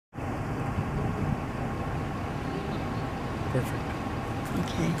Perfect.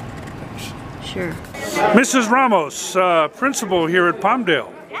 Okay. Thanks. Sure. Mrs. Ramos, principal here at Palmdale.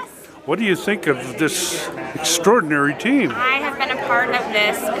 Yes. What do you think of this extraordinary team? I have been a part of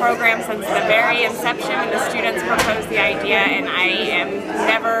this program since the very inception when the students proposed the idea, and I am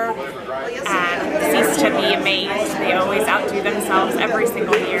never cease to be amazed. They always outdo themselves every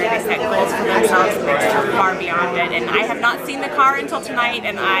single year. They set goals for themselves and they're far beyond it. And I have not seen the car until tonight,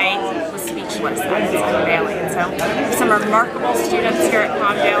 and I was speechless at its unveiling. So some remarkable students here at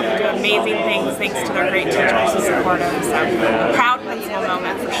Palmdale who do amazing things thanks to their great teachers who support them. So a proud principal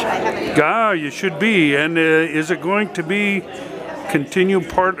moment for sure. Ah, you should be. And is it going to be continue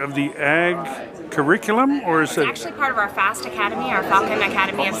part of the ag curriculum, or is it actually part of our FAST Academy, our Falcon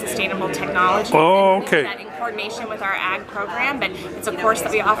Academy of Sustainable Technology? Oh, and okay. We do that in coordination with our ag program, but it's a course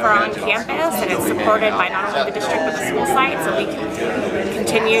that we offer on campus, and it's supported by not only the district but the school site. So we can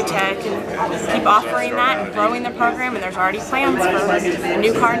continue to keep offering that and growing the program. And there's already plans for a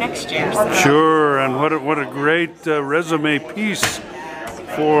new car next year. So. Sure, and what a great resume piece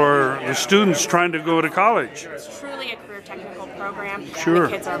for the students trying to go to college. It's truly a career technical program. Sure.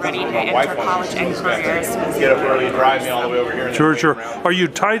 The kids are ready to enter college and careers. Get up early and drive me all the way over here. Sure, sure. Are you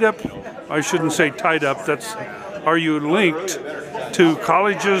tied up? I shouldn't say tied up. Are you linked to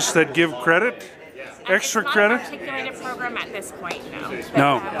colleges that give credit? Extra credit? It's not an articulated program at this point, no. But,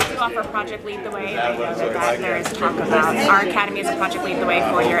 No. We do offer Project Lead the Way. I know that there is talk about our academy is a Project Lead the Way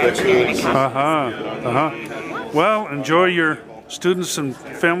for your engineering academy. Well, enjoy your students and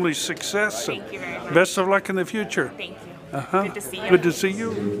family success. Thank you very much. Best of luck in the future. Thank you. Good to see you. Good to see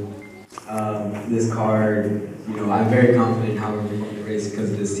you. This car, I'm very confident how we're going to race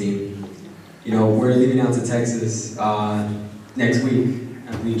because of this team. We're leaving out to Texas next week,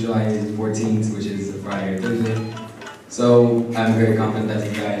 I believe July 14th, which is a Friday or Thursday. So I'm very confident that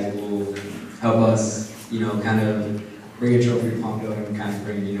you guys will help us, kind of bring a trophy to Palmdale and kind of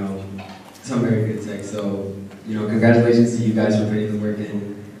bring, some very good tech. So, congratulations to you guys for putting the work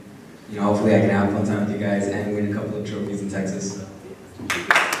in. Hopefully I can have a fun time with you guys and win a couple of trophies in Texas.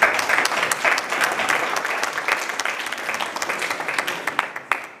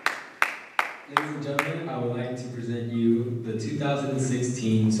 Ladies and gentlemen, I would like to present you the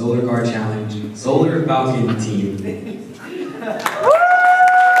 2016 Solar Car Challenge Solar Falcon team. If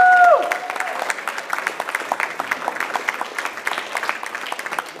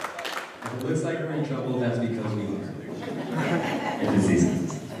it looks like we're in trouble, that's because we are.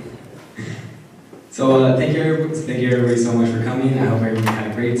 So thank you everybody so much for coming. I hope everyone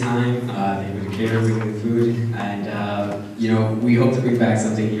had a great time. Thank you for the care, bringing the food, and we hope to bring back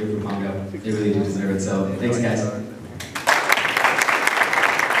something here for Palmdale. They really do deserve it. So thanks, guys.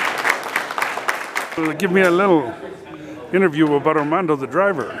 Give me a little interview about Armando, the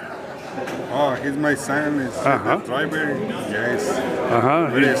driver. Oh, he's my son. He's the driver. Yes.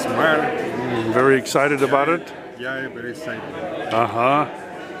 Very smart. Very excited about it. Yeah, very excited.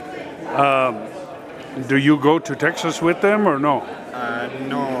 Do you go to Texas with them or no?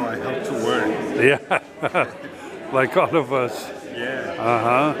 No, I have to work. Yeah, like all of us.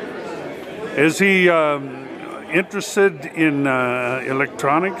 Yeah. Is he interested in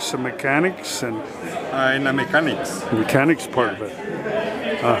electronics and mechanics and? In the mechanics. Mechanics part of it.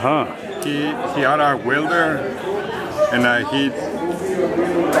 He had a welder, and he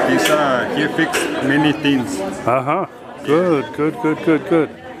fixed many things. Good.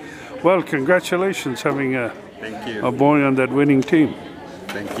 Well, congratulations having Thank you. a boy on that winning team.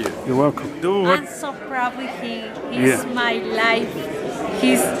 Thank you. You're welcome. I'm so proud of him. He's my life.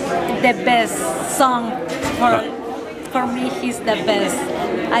 He's the best song for me. He's the best.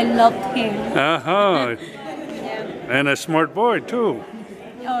 I love him. And a smart boy too.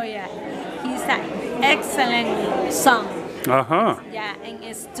 Oh yeah, he's an excellent song. Yeah, and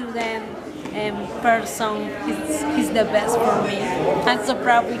a student person. He's the best for me. I'm so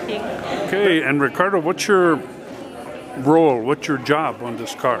proud of him. Okay, and Ricardo, what's your role? What's your job on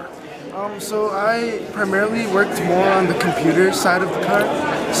this car? So I primarily worked more on the computer side of the car.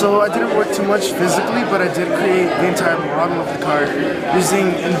 So I didn't work too much physically, but I did create the entire model of the car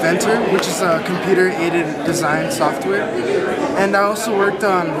using Inventor, which is a computer-aided design software. And I also worked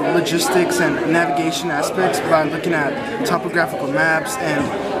on logistics and navigation aspects by looking at topographical maps and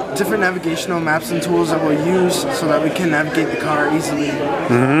different navigational maps and tools that we'll use so that we can navigate the car easily.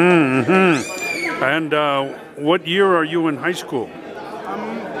 And what year are you in high school?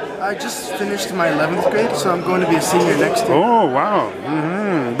 I just finished my 11th grade, so I'm going to be a senior next year. Oh, wow.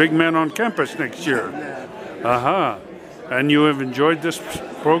 Big man on campus next year. And you have enjoyed this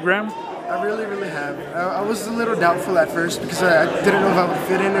program? I I really, really have. I was a little doubtful at first because I didn't know if I would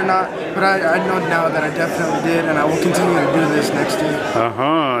fit in or not, but I know now that I definitely did, and I will continue to do this next year.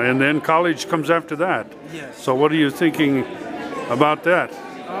 And then college comes after that. Yes. So what are you thinking about that?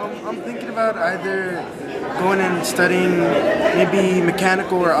 I'm thinking about either going and studying maybe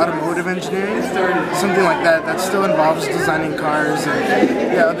mechanical or automotive engineering, something like that. That still involves designing cars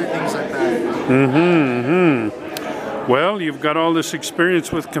and other things like that. Well, you've got all this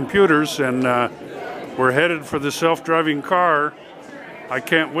experience with computers, and we're headed for the self-driving car. I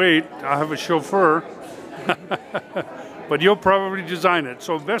can't wait. I have a chauffeur. But you'll probably design it.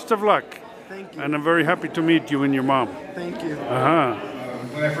 So best of luck. Thank you. And I'm very happy to meet you and your mom. Thank you.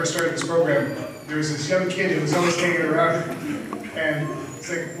 When I first started this program, there was this young kid who was always hanging around, and it's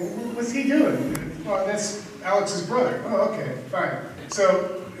like, well, what's he doing? Well, that's Alex's brother. Oh, okay, fine.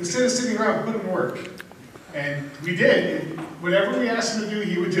 So instead of sitting around, put him to work. And we did. Whatever we asked him to do,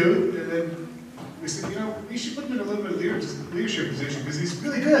 he would do. And then we said, you know, we should put him in a little bit of leadership position because he's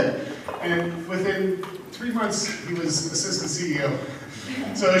really good. And within 3 months, he was assistant CEO.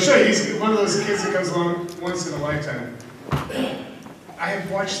 So to show you, he's one of those kids that comes along once in a lifetime. I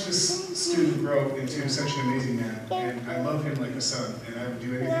have watched this student grow into such an amazing man, and I love him like a son, and I would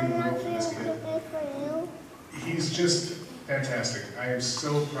do anything in the world for this kid. He's just fantastic. I am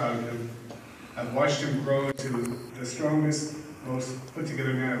so proud of him. I've watched him grow into the strongest, most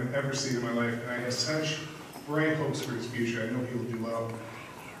put-together man I've ever seen in my life, and I have such bright hopes for his future. I know he will do well.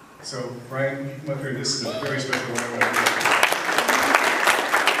 So, Bryan, come up here. This is a very special one.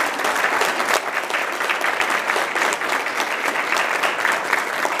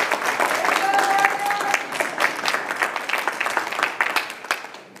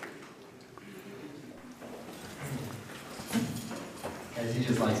 He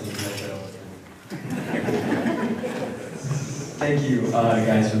just likes me to that all the time. Thank you,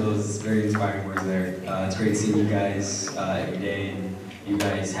 guys, for those very inspiring words there. It's great seeing you guys every day, and you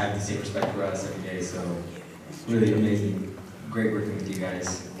guys have the same respect for us every day, so it's really amazing. Great working with you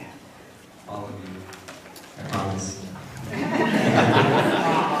guys. All of you, I promise.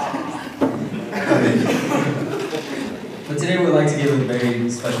 But today we'd like to give a very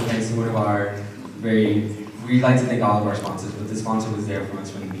special thanks to one of our we'd like to thank all of our sponsors, but the sponsor was there for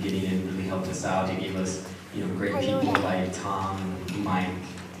us from the beginning and really helped us out. They gave us, great people like Tom, Mike,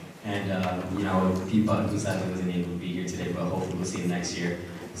 and, people who sadly wasn't able to be here today, but hopefully we'll see them next year.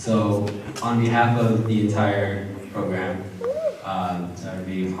 So, on behalf of the entire program, that would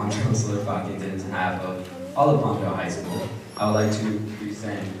be Palmdale Solar Falcon, and on behalf of all of Palmdale High School, I would like to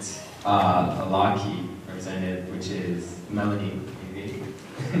present a Lockheed representative, which is Melani,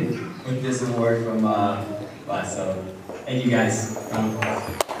 with this award from us. So, thank you guys.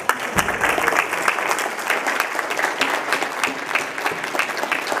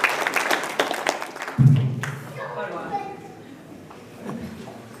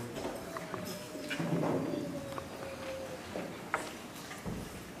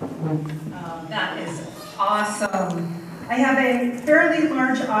 That is awesome. I have a fairly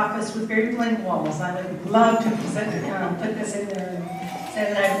large office with very blank walls. I would love to put this in there and say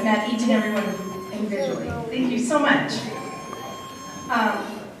that I've met each and every one of you individually. Thank you so much.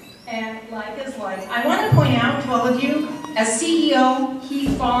 And like is like. I want to point out to all of you, as CEO, he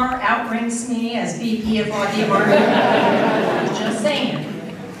far outranks me as VP of Lockheed Martin. Just saying.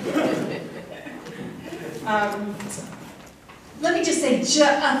 Let me just say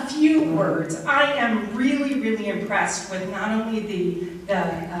a few words. I am really, really impressed with not only the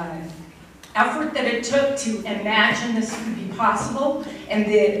effort that it took to imagine this could be possible, and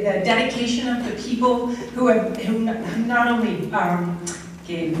the dedication of the people who not only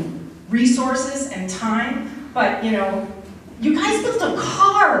gave resources and time, but you guys built a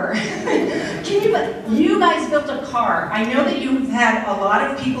car. You guys built a car. I know that you've had a lot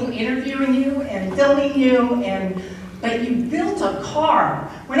of people interviewing you and filming you, but you built a car.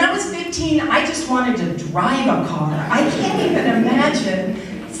 When I was 15, I just wanted to drive a car. I can't even imagine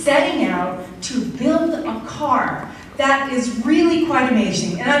setting out to build a car. That is really quite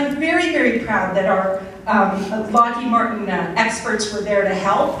amazing. And I'm very, very proud that our Lockheed Martin experts were there to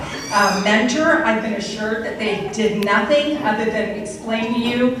help, mentor. I've been assured that they did nothing other than explain to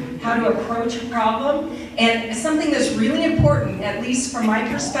you how to approach a problem. And something that's really important, at least from my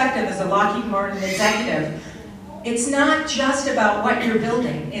perspective as a Lockheed Martin executive, it's not just about what you're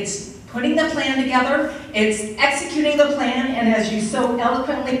building. It's putting the plan together, it's executing the plan, and as you so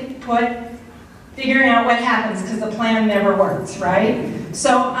eloquently put, figuring out what happens, because the plan never works, right?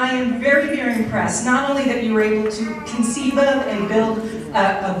 So I am very, very impressed, not only that you were able to conceive of and build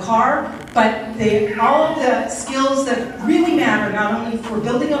a car, but all of the skills that really matter, not only for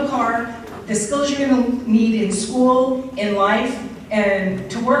building a car, the skills you're going to need in school, in life, and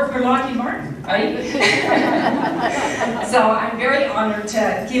to work for Lockheed Martin, right? So I'm very honored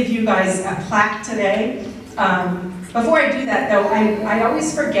to give you guys a plaque today. Before I do that though, I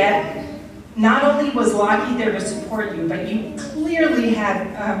always forget, not only was Lockheed there to support you, but you clearly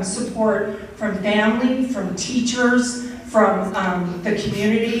had support from family, from teachers, from the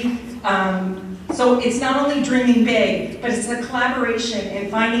community. So it's not only dreaming big, but it's a collaboration and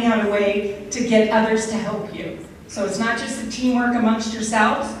finding out a way to get others to help you. So it's not just the teamwork amongst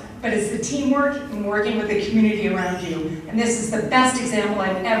yourselves, but it's the teamwork and working with the community around you. And this is the best example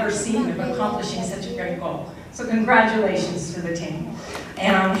I've ever seen of accomplishing such a great goal. So congratulations to the team.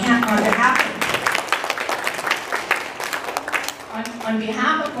 And on behalf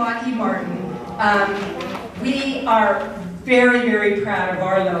of Lockheed Martin, we are very, very proud of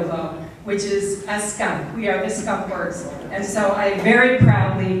our logo, which is a skunk. We are the Skunk Works. And so I very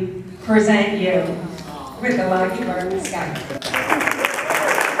proudly present you with the Lockheed Martin skunk.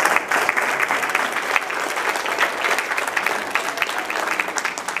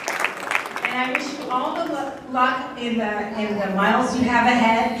 And I wish you all the luck in the miles you have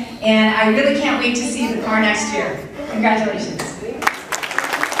ahead, and I really can't wait to see the car next year. Congratulations.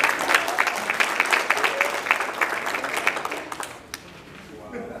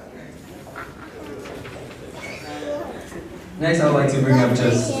 Next, I would like to bring up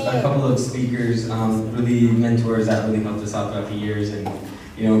just a couple of speakers, really mentors that really helped us out throughout the years, and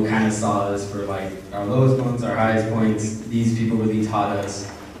kind of saw us for like our lowest points, our highest points. These people really taught us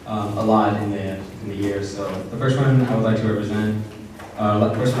a lot in the year. So the first one I would like to represent,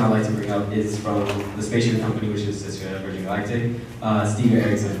 the first one I'd like to bring up is from the Spaceship company, which is sister of Virgin Galactic, Steve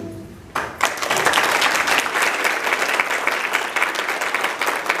Ericson.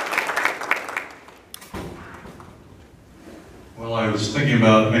 Well, I was thinking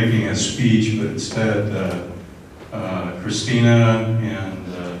about making a speech, but instead, Kristina and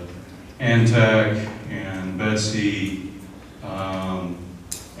Antek and Betsy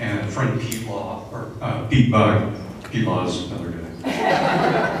and a friend Pete Bug. Pete Law is another guy.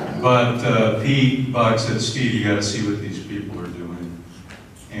 But Pete Bug said, "Steve, you got to see what these people are doing."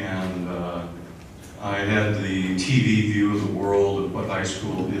 And I had the TV view of the world of what high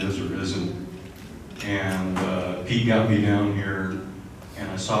school is or isn't. And Pete got me down here,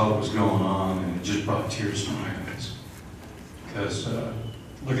 and I saw what was going on, and it just brought tears to my eyes. Because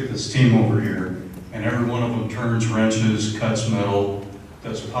look at this team over here, and every one of them turns wrenches, cuts metal,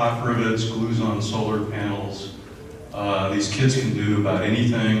 does pot rivets, glues on solar panels. These kids can do about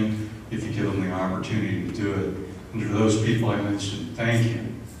anything if you give them the opportunity to do it. And for those people I mentioned, thank you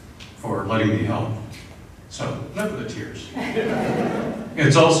for letting me help. So, enough of the tears.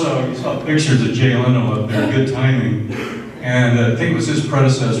 It's also, you saw pictures of Jay Leno up there, good timing. And I think it was his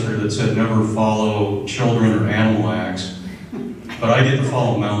predecessor that said never follow children or animal acts. But I get to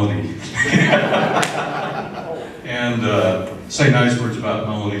follow Melanie. And say nice words about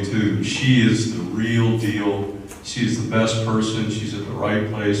Melanie too. She is the real deal. She's the best person. She's at the right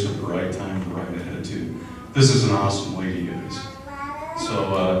place at the right time, the right attitude. This is an awesome lady, guys.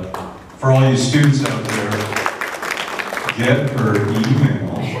 So, for all you students out there, get her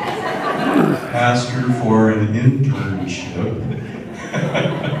email, ask her for an internship,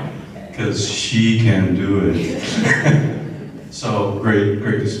 because she can do it. So great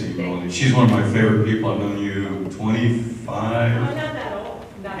to see you, Melanie. She's one of my favorite people. I've known you 25. I'm not that old.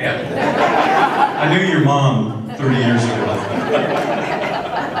 Yeah. I knew your mom 30 years ago.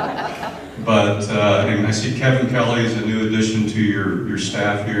 But, and I see Kevin Kelly is a new addition to your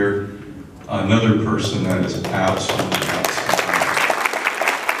staff here. Another person that is absolutely outstanding.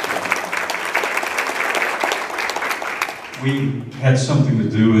 We had something to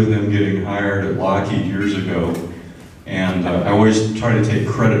do with him getting hired at Lockheed years ago, and I always try to take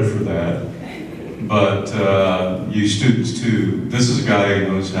credit for that. But you students too, this is a guy who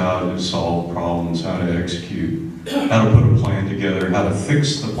knows how to solve problems, how to execute, how to put a plan together, how to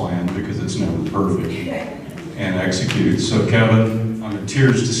fix the plan, because it's never perfect, and execute. So Kevin, I'm in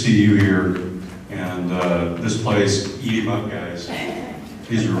tears to see you here, and this place, eat him up, guys.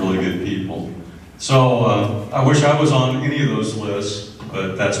 These are really good people. So I wish I was on any of those lists,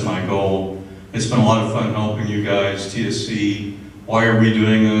 but that's my goal. It's been a lot of fun helping you guys, TSC. Why are we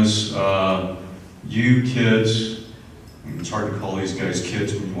doing this? You kids, it's hard to call these guys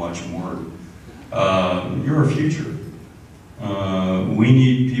kids when you watch them work. You're our future. We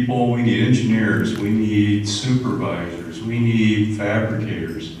need people, we need engineers, we need supervisors, we need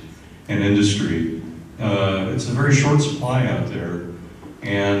fabricators in industry. It's a very short supply out there.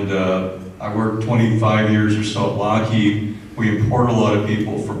 And I worked 25 years or so at Lockheed. We import a lot of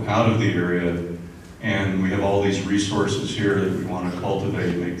people from out of the area, and we have all these resources here that we want to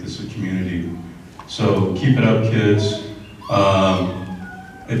cultivate and make this a community. So keep it up, kids.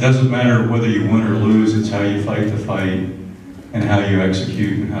 It doesn't matter whether you win or lose, it's how you fight the fight and how you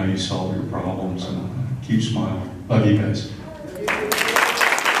execute and how you solve your problems. And keep smiling. Love you guys.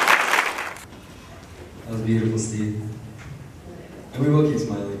 That was beautiful, Steve. And we will keep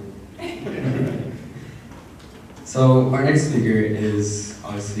smiling. So our next speaker is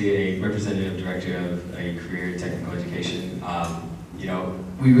obviously a representative director of a career technical education. You know,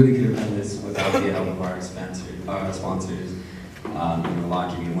 we really could have done this without the help of our sponsors. You know,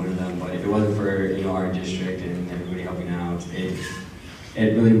 Lockheed being one of them. But if it wasn't for our district and everybody helping out, it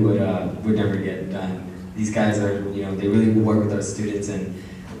really would never get done. These guys are they really work with our students, and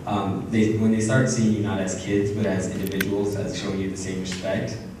when they start seeing you not as kids but as individuals, as showing you the same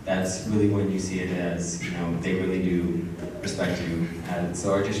respect, that's really when you see it as they really do respect you. And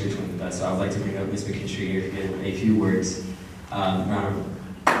so our district's one of the best. So I would like to bring up Ms. McKinstry here to give a few words. Round of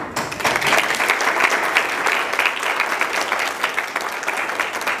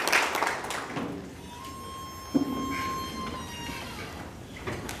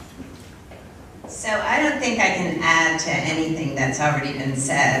So I don't think I can add to anything that's already been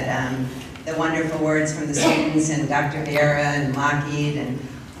said. The wonderful words from the students and Dr. Vieira and Lockheed and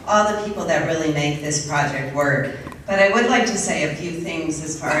all the people that really make this project work. But I would like to say a few things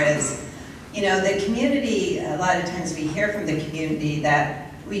as far as, the community. A lot of times we hear from the community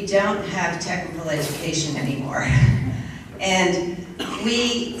that we don't have technical education anymore. And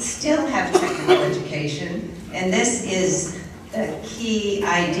we still have technical education, and this is the key,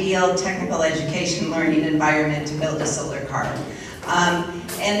 ideal technical education learning environment to build a solar car.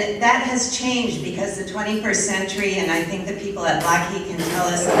 And that has changed because the 21st century, and I think the people at Lockheed can tell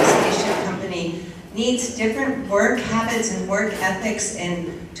us, and the Spaceship company needs different work habits and work ethics,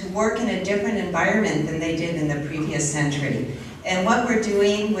 and to work in a different environment than they did in the previous century. And what we're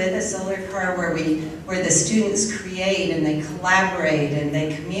doing with a solar car, where the students create and they collaborate and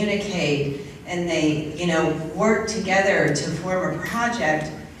they communicate and they work together to form a project,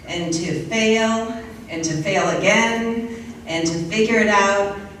 and to fail again, and to figure it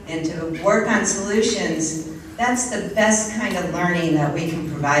out, and to work on solutions, that's the best kind of learning that we can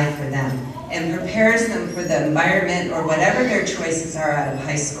provide for them, and prepares them for the environment or whatever their choices are out of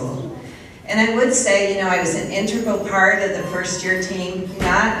high school. And I would say, I was an integral part of the first year team,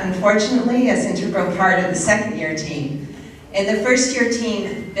 not unfortunately as integral part of the second year team. And the first year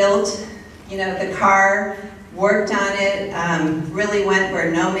team built the car, worked on it, really went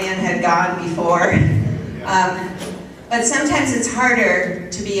where no man had gone before. But sometimes it's harder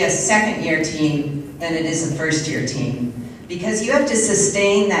to be a second year team than it is a first year team, because you have to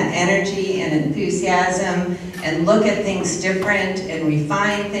sustain that energy and enthusiasm and look at things different and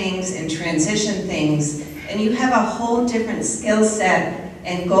refine things and transition things, and you have a whole different skill set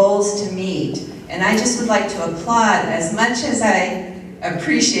and goals to meet. And I just would like to applaud, as much as I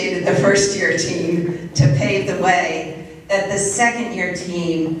appreciated the first year team to pave the way, that the second year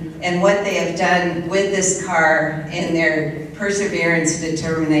team and what they have done with this car and their perseverance and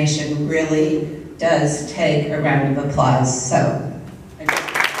determination really does take a round of applause. So. And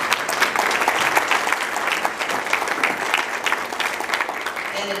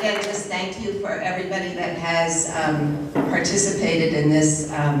again, just thank you for everybody that has participated in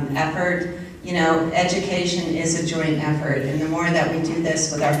this effort. Education is a joint effort, and the more that we do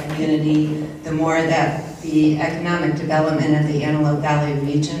this with our community, the more that the economic development of the Antelope Valley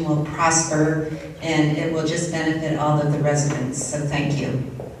region will prosper, and it will just benefit all of the residents. So thank you.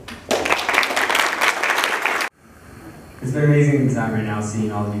 It's been amazing time right now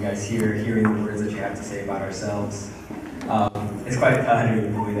seeing all of you guys here, hearing the words that you have to say about ourselves. It's quite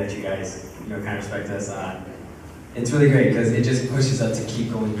flattering the way that you guys kind of respect us. It's really great because it just pushes us to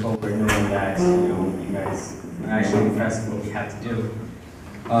keep going forward, knowing that you guys are actually impressed with what we have to do.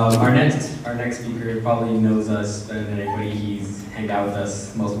 Our next speaker probably knows us better than anybody. He's hanged out with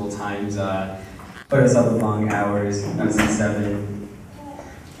us multiple times, put us up with long hours, since 7.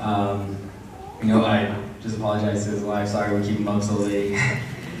 I just apologize to his wife. Sorry we keep him up so late.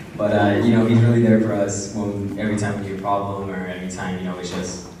 But he's really there for us every time we get a problem, or every time it's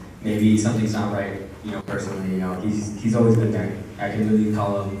just maybe something's not right. Personally, he's always been there. I can really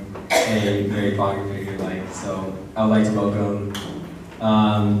call him a very father figure. So I would like to welcome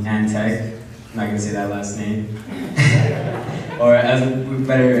Antek. I'm not gonna say that last name, or as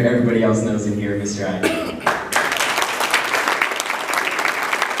better everybody else knows in here, Mr. I.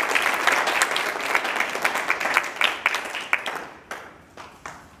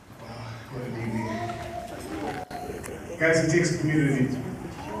 Guys, it takes a community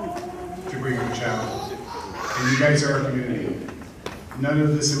to bring up a child. And you guys are our community. None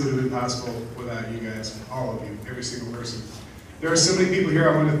of this would have been possible without you guys, all of you, every single person. There are so many people here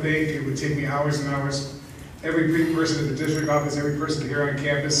I want to thank. It would take me hours and hours. Every person at the district office, every person here on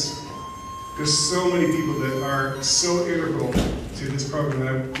campus. There's so many people that are so integral to this program,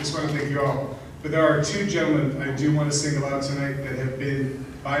 and I just want to thank you all. But there are two gentlemen I do want to single out tonight that have been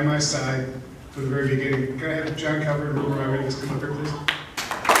by my side from the very beginning. Can I have John Calvert and Ruben Rodriguez come up here, please?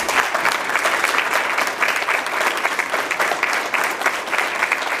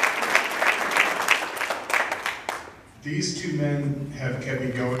 These two men have kept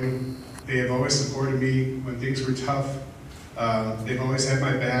me going. They have always supported me when things were tough. They've always had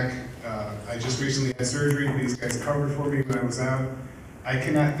my back. I just recently had surgery. These guys covered for me when I was out. I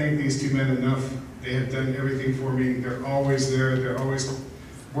cannot thank these two men enough. They have done everything for me. They're always there. They're always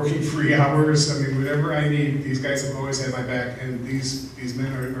working free hours. I mean, whatever I need, these guys have always had my back, and these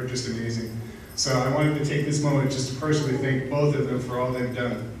men are just amazing. So I wanted to take this moment just to personally thank both of them for all they've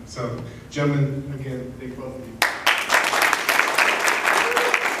done. So, gentlemen, again, thank both of you.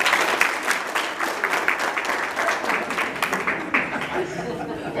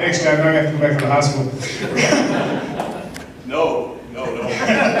 Thanks, John. Now I have to go back to the hospital. No.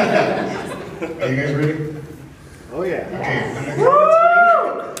 Are you guys ready? Oh, yeah. Okay.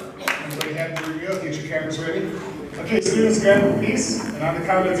 Everybody have the reveal. Get your cameras ready. Okay, students, grab a piece. And on the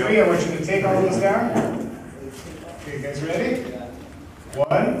count of 3, I want you to take all of this down. Okay, you guys ready?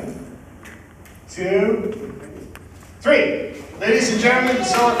 1, 2, 3. Ladies and gentlemen, the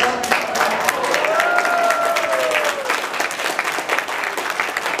Solar Falcon.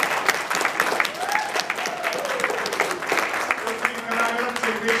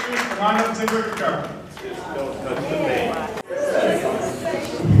 Come on up and take a look at the car.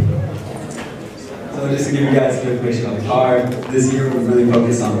 So just to give you guys some information on the car, this year we really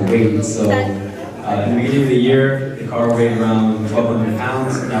focused on weight. So in the beginning of the year, the car weighed around 1,200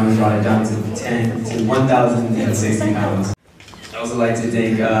 pounds. Now we brought it down to 1,060 pounds. I'd also like to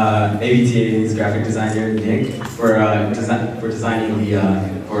thank ABTA's graphic designer, Nick, for designing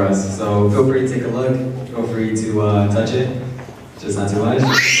for us. So feel free to take a look. Feel free to touch it. Just not too much.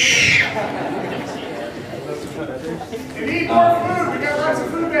 You need more food. We got lots of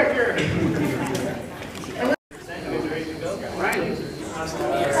food back here.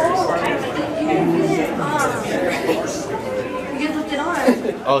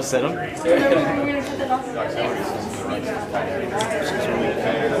 Oh, set them?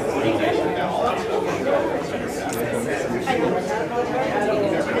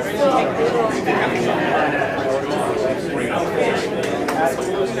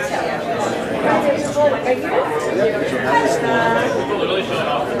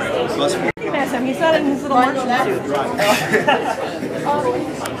 He's not in his little Marshall suit.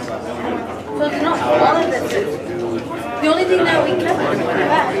 So it's not all of it. The only thing that we kept was the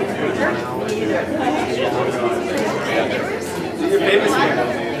back.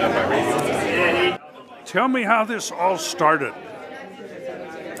 Tell me how this all started.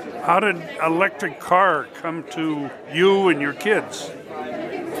 How did electric car come to you and your kids?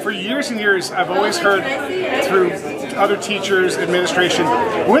 For years and years, I've always heard through other teachers, administration,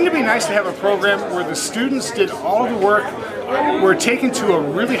 wouldn't it be nice to have a program where the students did all the work, were taken to a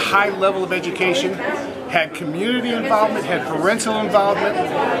really high level of education, had community involvement, had parental involvement,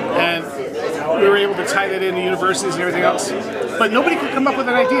 and we were able to tie that into universities and everything else. But nobody could come up with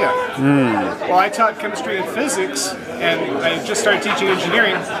an idea. Well, I taught chemistry and physics, and I just started teaching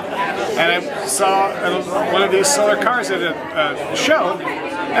engineering, and I saw one of these solar cars at a show.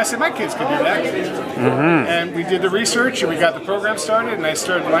 I said, my kids could do that. And we did the research, and we got the program started, and I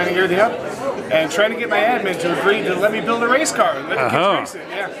started lining everything up, and trying to get my admin to agree to let me build a race car and let the kids race it.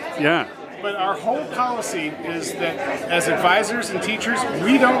 Yeah. But our whole policy is that as advisors and teachers,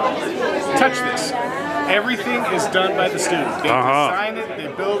 we don't touch this. Everything is done by the students. They design it, they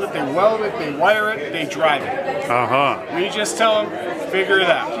build it, they weld it, they wire it, they drive it. We just tell them, figure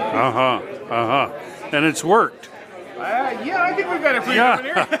it out. And it's worked. Yeah, I think we've got it pretty good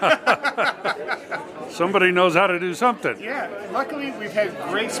here. Somebody knows how to do something. Yeah, luckily we've had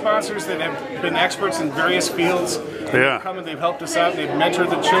great sponsors that have been experts in various fields. They've come and they've helped us out. They've mentored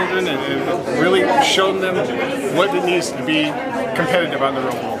the children and really shown them what it needs to be competitive on the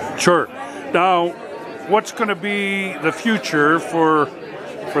real world. Sure. Now, what's going to be the future for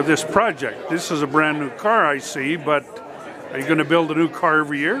this project? This is a brand new car, I see, but are you going to build a new car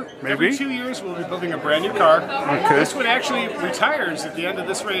every year, maybe? Every 2 years we'll be building a brand new car. Okay. This one actually retires at the end of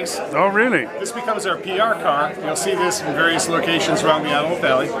this race. Oh, really? This becomes our PR car. You'll see this in various locations around the Antelope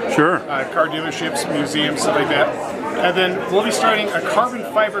Valley. Sure. Car dealerships, museums, stuff like that. And then we'll be starting a carbon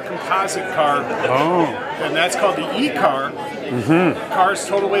fiber composite car. Oh. And that's called the E-Car. Car's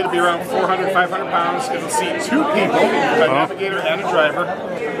total weight will be around 400, 500 pounds. It'll seat 2 people, a navigator and a driver.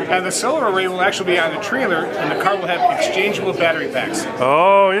 And the solar array will actually be on a trailer, and the car will have exchangeable battery packs.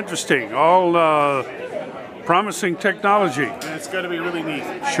 Oh, interesting. All promising technology. And it's going to be really neat.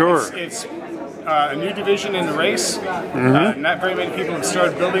 Sure. It's a new division in the race. Not very many people have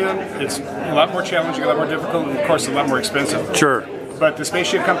started building them. It's a lot more challenging, a lot more difficult, and of course a lot more expensive. Sure. But the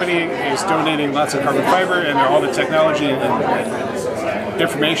Spaceship company is donating lots of carbon fiber and all the technology and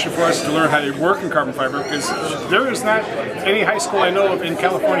information for us to learn how to work in carbon fiber, because there is not any high school I know of in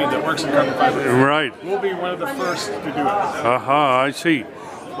California that works in carbon fiber. Right. We'll be one of the first to do it. I see.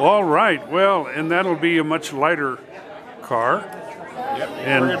 All right. Well, and that'll be a much lighter car. Yep.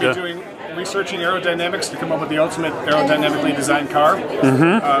 And we're going to be researching aerodynamics to come up with the ultimate aerodynamically designed car.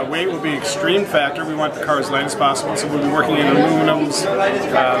 Weight will be extreme factor. We want the car as light as possible, so we'll be working in aluminums,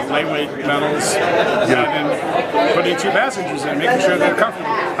 lightweight metals, and putting 2 passengers in, making sure they're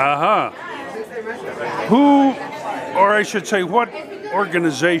comfortable. Who, or I should say, what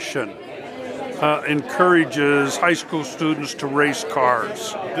organization encourages high school students to race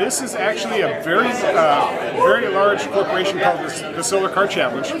cars? This is actually a very, very large corporation called the Solar Car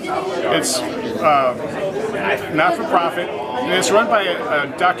Challenge. It's not for profit, and it's run by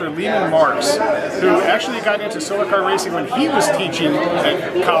Dr. Lehman Marks, who actually got into solar car racing when he was teaching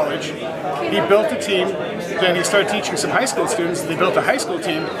at college. He built a team, then he started teaching some high school students. They built a high school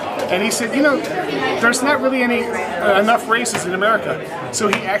team, and he said, you know, there's not really enough races in America. So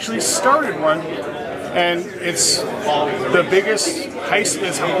he actually started one, and it's the biggest,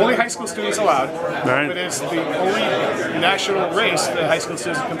 it's only high school students allowed, but it's the only national race that high school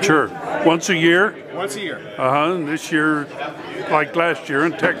students compete. Sure. Once a year? Once a year. And this year, like last year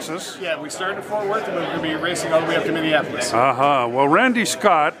in Texas. Yeah, we started in Fort Worth, and we're going to be racing all the way up to Minneapolis. Well, Randy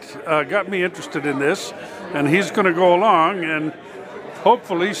Scott got me interested in this, and he's going to go along and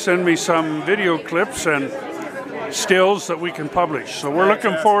hopefully send me some video clips and stills that we can publish. So we're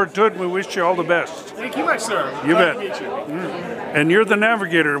looking forward to it, and we wish you all the best. Thank you much, sir. You bet. Glad to meet you. And you're the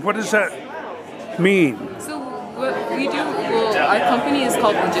navigator. What does that mean? So what we do, well, our company is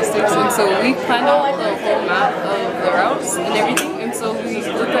called Logistics, and so we plan out the whole map of the routes and everything, and so we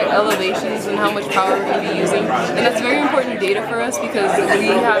look at elevations and how much power we're going to be using, and that's very important data for us because we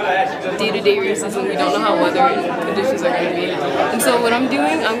have day-to-day races and we don't know how weather conditions are going to be. And so what I'm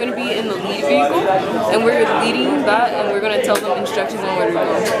doing, I'm going to be in the lead vehicle, and we're leading that, and we're going to tell them instructions on where to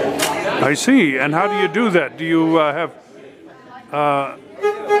go. I see. And how do you do that? Do you have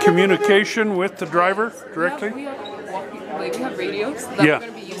communication with the driver directly? We have radios that we're going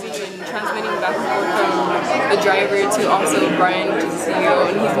to be using and transmitting back and forth from the driver to also Bryan, which is the CEO,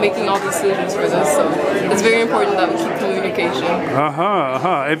 and he's making all the decisions for this. So it's very important that we keep communication.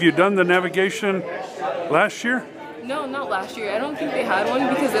 Have you done the navigation last year? No, not last year. I don't think they had one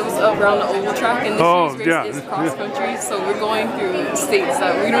because it was around the oval track, and this year's race is cross country, so we're going through states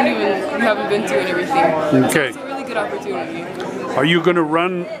that we haven't been to and everything. Okay. So it's a really good opportunity. Are you going to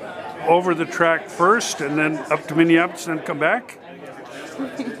run over the track first and then up to Minneapolis and then come back?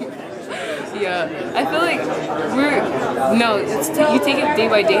 Yeah, I feel like you take it day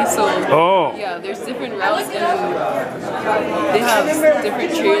by day, so yeah, there's different routes and they have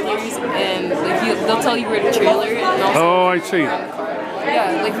different trailers, and like they'll tell you where to trailer it and also I see.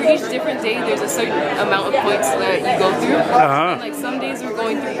 Yeah, like for each different day there's a certain amount of points that you go through. And like some days we're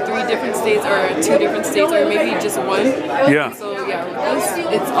going through 3 different states or 2 different states or maybe just 1. Yeah. So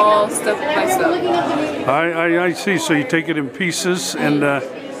yeah, it's all step by step. I see. So you take it in pieces and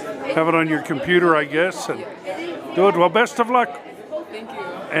have it on your computer, I guess, and do it. Well, best of luck. Thank you.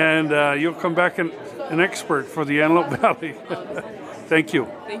 And you'll come back an expert for the Antelope Valley. Thank you.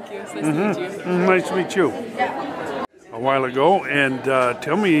 Thank you. It's nice to meet you. Nice to meet you. A while ago, and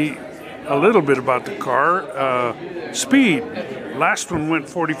tell me a little bit about the car. Speed. Last one went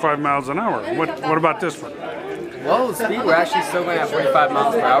 45 miles an hour. What about this one? Well, the speed, we're actually still going at 45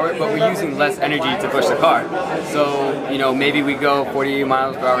 miles per hour, but we're using less energy to push the car. So, you know, maybe we go 40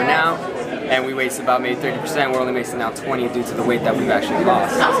 miles per hour now, and we waste about maybe 30%. We're only wasting now 20 due to the weight that we've actually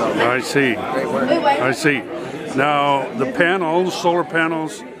lost. So, I see. Great work. I see. Now, the panels, solar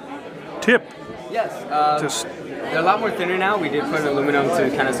panels, tip. Yes. They're a lot more thinner now. We did put aluminum to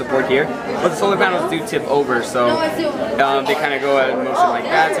kind of support here, but the solar panels do tip over, so they kind of go at a motion like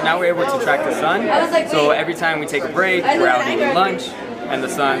that. So now we're able to track the sun. So every time we take a break, we're out eating lunch, and the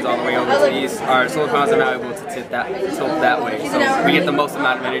sun's all the way over to the east. Our solar panels are now able to tilt that way, so we get the most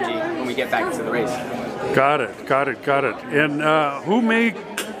amount of energy when we get back into the race. Got it. And who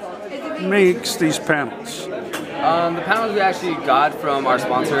makes these panels? The panels we actually got from our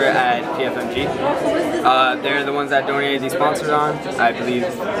sponsor at PFMG. They're the ones that donated these sponsors on. I believe,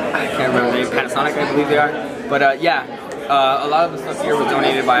 I can't remember the name, Panasonic I believe they are. But yeah, a lot of the stuff here was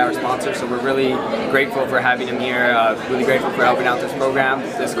donated by our sponsor, so we're really grateful for having them here, really grateful for helping out this program,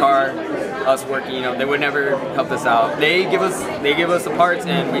 this car, us working, you know, they would never help us out. They give us the parts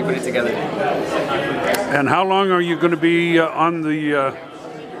and we put it together. And how long are you going to be on the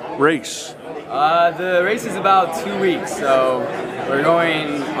race? The race is about 2 weeks, so we're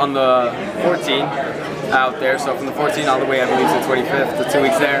going on the 14th out there, so from the 14th all the way I believe to the 25th, the 2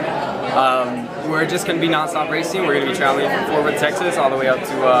 weeks there. We're just going to be non-stop racing. We're going to be traveling from Fort Worth, Texas all the way up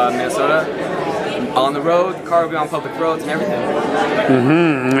to Minnesota. On the road, the car will be on public roads and everything.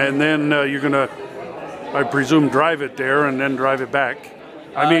 Mm-hmm. And then you're going to, I presume, drive it there and then drive it back.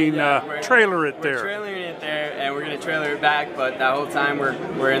 I mean, trailer it there. We're trailering it there, and we're going to trailer it back, but that whole time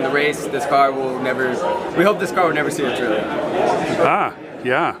we're in the race, this car will never, we hope this car will never see a trailer. Ah,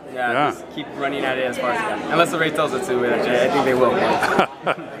 yeah. Just keep running at it as far as you can. Unless the race tells it to, which I think they will.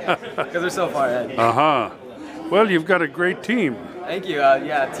 Because they're so far ahead. Uh-huh. Well, you've got a great team. Thank you.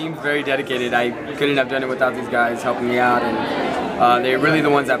 Yeah, team's very dedicated. I couldn't have done it without these guys helping me out, and they're really the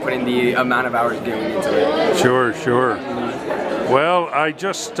ones that put in the amount of hours going into it. Sure, sure. Well, I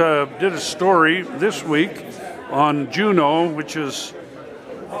just did a story this week on Juno, which is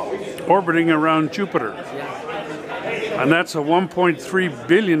orbiting around Jupiter. And that's a $1.3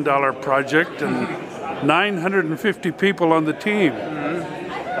 billion project and 950 people on the team.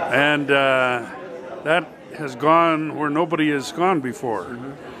 And that has gone where nobody has gone before.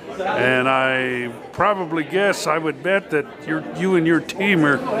 And I probably guess, I would bet that you and your team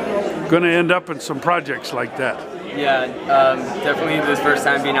are going to end up in some projects like that. Yeah, definitely this first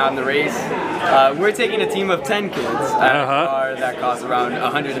time being out in the race. We're taking a team of 10 kids at a car that costs around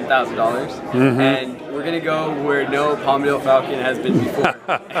 $100,000. And we're going to go where no Palmdale Falcon has been before.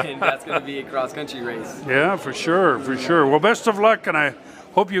 And that's going to be a cross-country race. Yeah, for sure, for sure. Well, best of luck, and I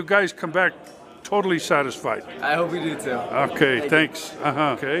hope you guys come back totally satisfied. I hope we do too. Okay, thanks.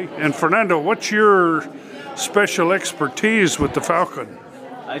 Okay, and Fernando, what's your special expertise with the Falcon?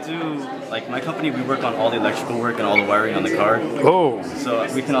 I do, like my company, we work on all the electrical work and all the wiring on the car. Oh. So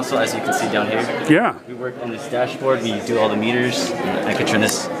we can also, as you can see down here. Yeah. We work on this dashboard, we do all the meters. I can turn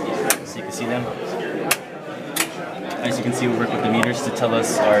this so you can see them. As you can see, we work with the meters to tell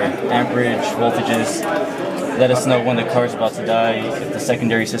us our amperage, voltages, let us know when the car is about to die, if the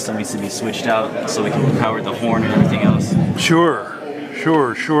secondary system needs to be switched out so we can power the horn and everything else. Sure.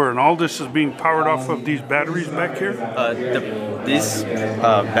 Sure, sure. And all this is being powered off of these batteries back here? These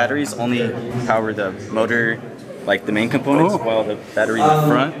batteries only power the motor, like the main components, while the battery in the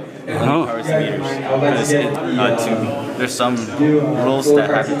front only powers the meters. There's some rules that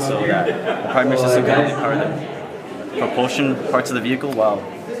have it so that the primary system can only power the propulsion parts of the vehicle, while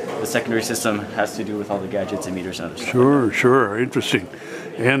the secondary system has to do with all the gadgets and meters and other stuff. Sure, sure. Interesting.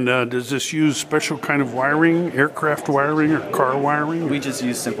 And does this use special kind of wiring, aircraft wiring or car wiring? We just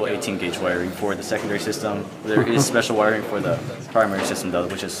use simple 18-gauge wiring for the secondary system. There is special wiring for the primary system, though,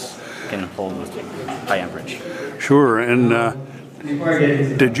 which can hold with high amperage. Sure. And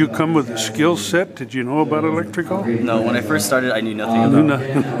did you come with a skill set? Did you know about electrical? No, when I first started, I knew nothing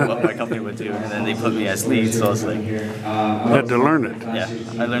about what my company would do. And then they put me as lead, so I was like... had to learn it. Yeah,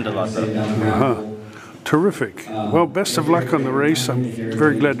 I learned a lot, though. Terrific. Well, best of luck on the race. I'm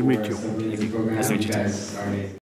very glad to meet you. Nice to meet you too.